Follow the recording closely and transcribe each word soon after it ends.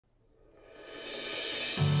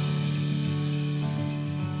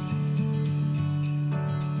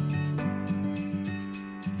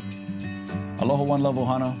Aloha One Love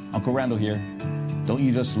Ohana, Uncle Randall here. Don't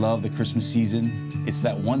you just love the Christmas season? It's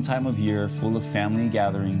that one time of year full of family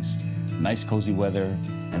gatherings, nice cozy weather,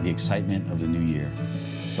 and the excitement of the new year.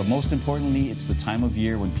 But most importantly, it's the time of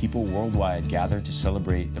year when people worldwide gather to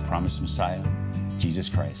celebrate the promised Messiah, Jesus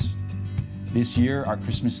Christ. This year, our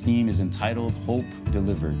Christmas theme is entitled Hope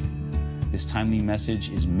Delivered. This timely message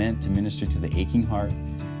is meant to minister to the aching heart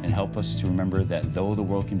and help us to remember that though the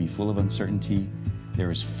world can be full of uncertainty, there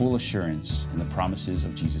is full assurance in the promises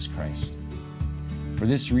of Jesus Christ. For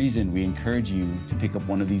this reason, we encourage you to pick up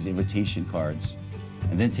one of these invitation cards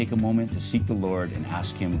and then take a moment to seek the Lord and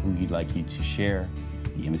ask Him who He'd like you to share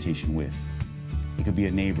the invitation with. It could be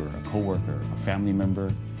a neighbor, a coworker, a family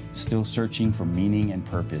member, still searching for meaning and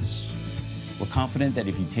purpose. We're confident that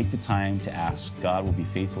if you take the time to ask, God will be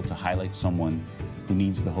faithful to highlight someone who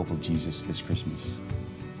needs the hope of Jesus this Christmas.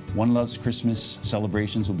 One Love's Christmas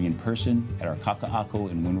celebrations will be in person at our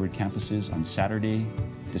Kaka'ako and Windward campuses on Saturday,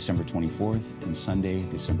 December 24th and Sunday,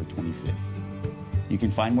 December 25th. You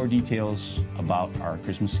can find more details about our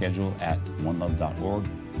Christmas schedule at onelove.org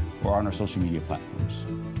or on our social media platforms.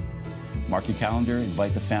 Mark your calendar,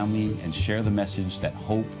 invite the family, and share the message that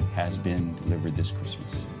hope has been delivered this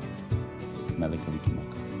Christmas. Mele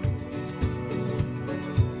kalikimaka.